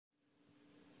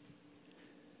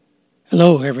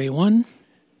Hello everyone,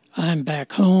 I'm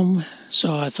back home,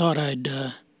 so I thought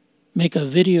I'd make a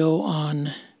video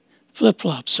on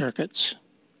flip-flop circuits.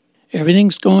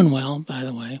 Everything's going well, by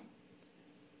the way.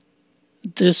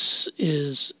 This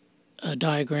is a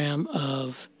diagram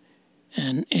of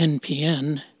an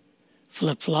NPN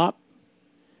flip-flop,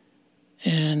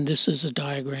 and this is a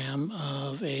diagram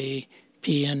of a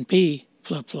PNP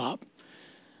flip-flop.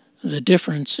 The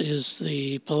difference is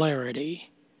the polarity.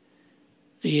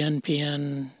 The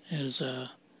NPN is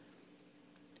a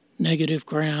negative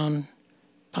ground,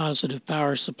 positive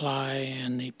power supply,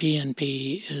 and the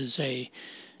PNP is a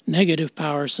negative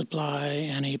power supply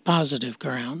and a positive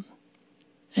ground.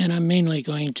 And I'm mainly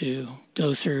going to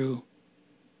go through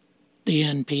the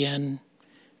NPN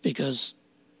because,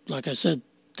 like I said,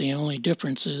 the only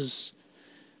difference is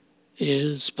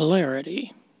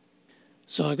polarity.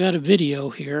 So I got a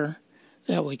video here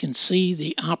that we can see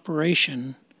the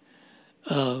operation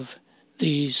of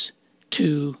these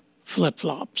two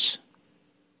flip-flops.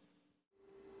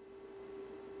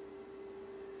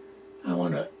 I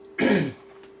want to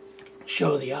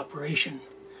show the operation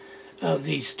of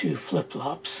these two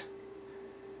flip-flops.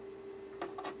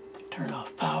 Turn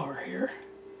off power here.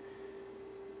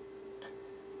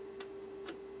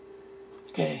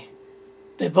 Okay,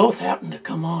 they both happen to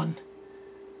come on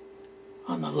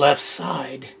the left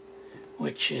side,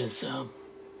 which is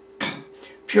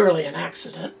purely an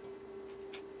accident.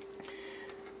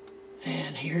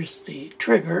 And here's the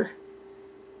trigger.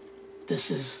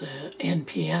 This is the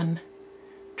NPN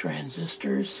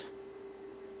transistors.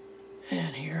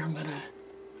 And here I'm going to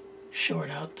short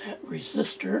out that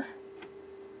resistor.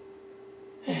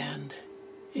 And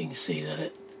you can see that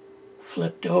it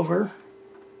flipped over.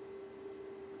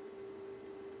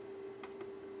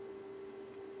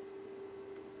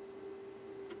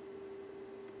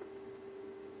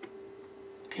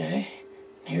 Okay,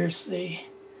 here's the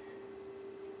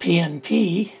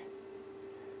PNP,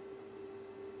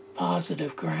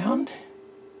 positive ground.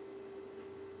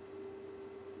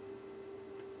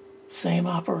 Same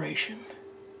operation.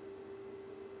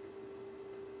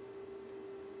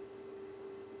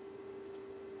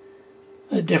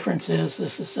 The difference is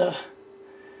this is a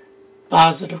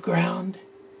positive ground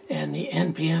and the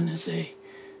NPN is a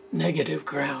negative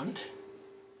ground.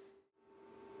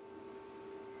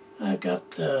 I've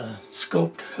got the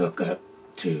scoped hookup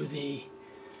to the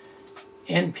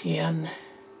NPN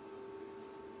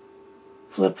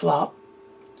flip-flop,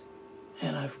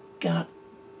 and I've got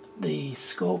the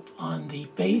scope on the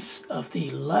base of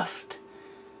the left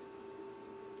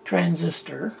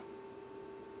transistor,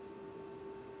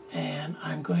 and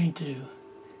I'm going to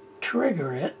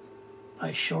trigger it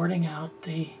by shorting out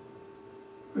the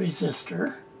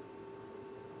resistor.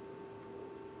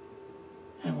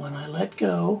 And when I let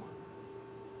go,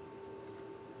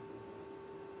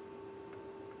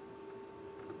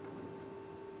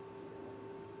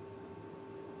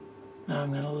 now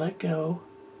I'm going to let go,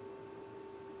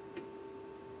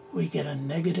 we get a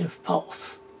negative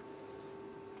pulse.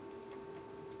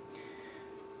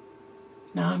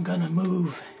 Now I'm going to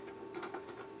move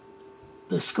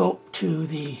the scope to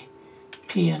the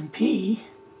PNP,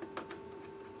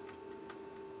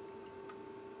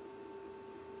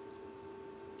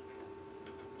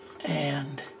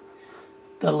 and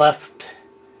the left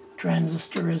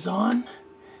transistor is on,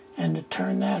 and to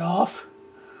turn that off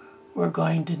we're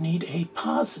going to need a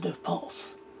positive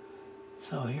pulse.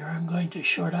 So here I'm going to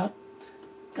short out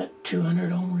that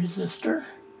 200 ohm resistor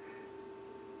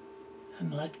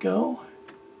and let go.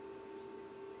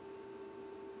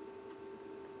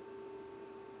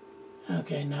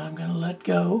 Okay, now I'm going to let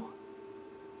go,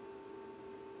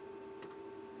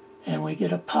 and we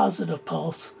get a positive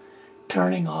pulse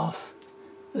turning off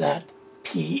that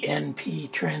PNP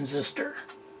transistor.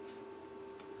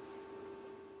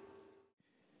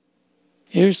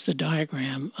 Here's the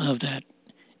diagram of that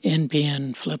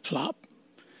NPN flip-flop.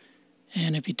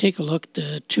 And if you take a look at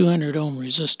the 200 ohm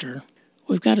resistor,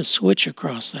 we've got a switch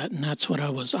across that, and that's what I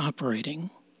was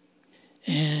operating.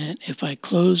 And if I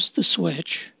close the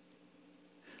switch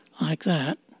like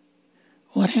that,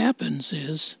 what happens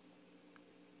is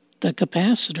the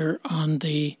capacitor on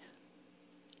the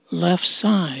left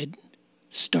side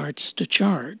starts to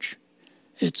charge.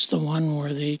 It's the one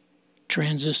where the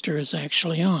transistor is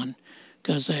actually on,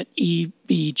 because that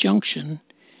EB junction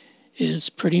is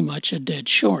pretty much a dead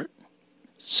short.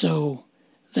 So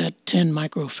that 10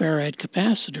 microfarad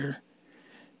capacitor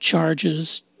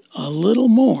charges a little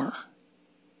more.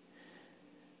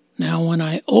 Now when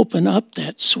I open up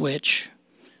that switch,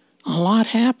 a lot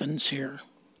happens here.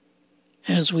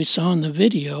 As we saw in the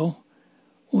video,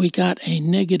 we got a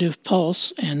negative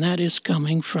pulse, and that is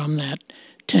coming from that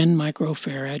 10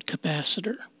 microfarad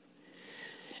capacitor.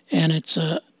 And it's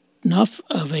enough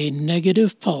of a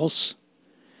negative pulse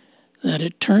that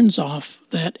it turns off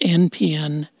that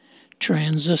NPN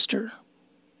transistor.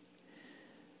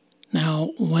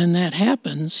 Now, when that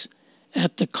happens,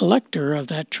 at the collector of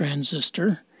that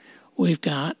transistor, we've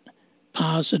got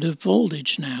positive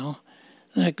voltage now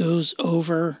that goes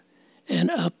over and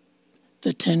up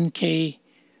the 10K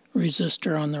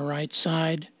resistor on the right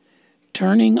side,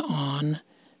 turning on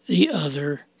the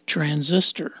other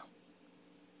transistor.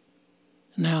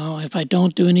 Now, if I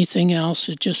don't do anything else,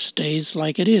 it just stays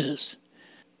like it is.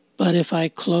 But if I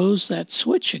close that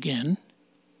switch again,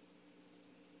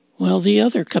 well, the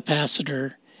other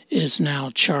capacitor is now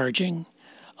charging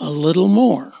a little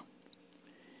more.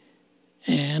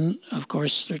 And, of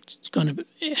course, it's going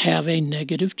to have a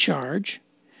negative charge.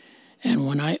 And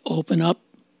when I open up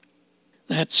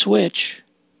that switch,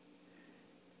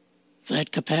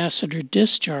 that capacitor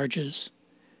discharges,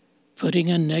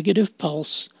 putting a negative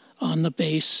pulse on the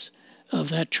base of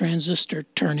that transistor,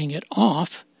 turning it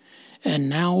off. And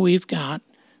now we've got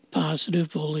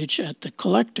positive voltage at the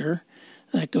collector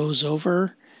that goes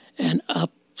over and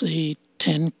up the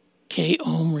 10K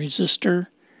ohm resistor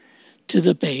to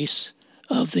the base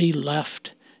of the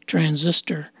left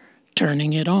transistor,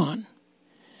 turning it on.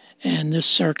 And this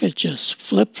circuit just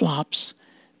flip-flops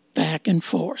back and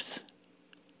forth.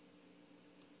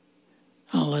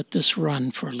 I'll let this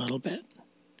run for a little bit.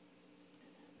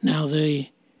 Now, the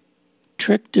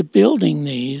trick to building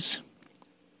these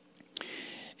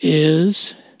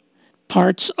is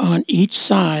parts on each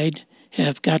side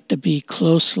have got to be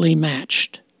closely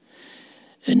matched.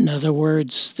 In other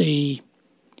words, even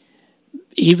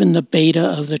the beta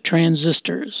of the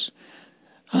transistors,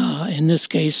 in this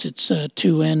case it's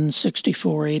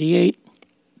 2N6488,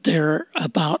 they're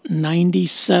about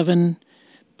 97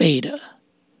 beta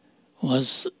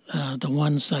was the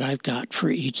ones that I've got for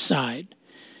each side.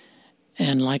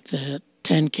 And like the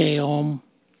 10K ohm,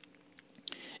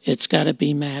 it's got to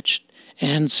be matched.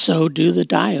 And so do the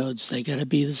diodes. They got to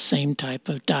be the same type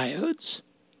of diodes.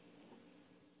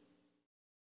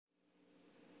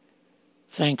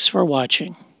 Thanks for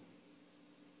watching.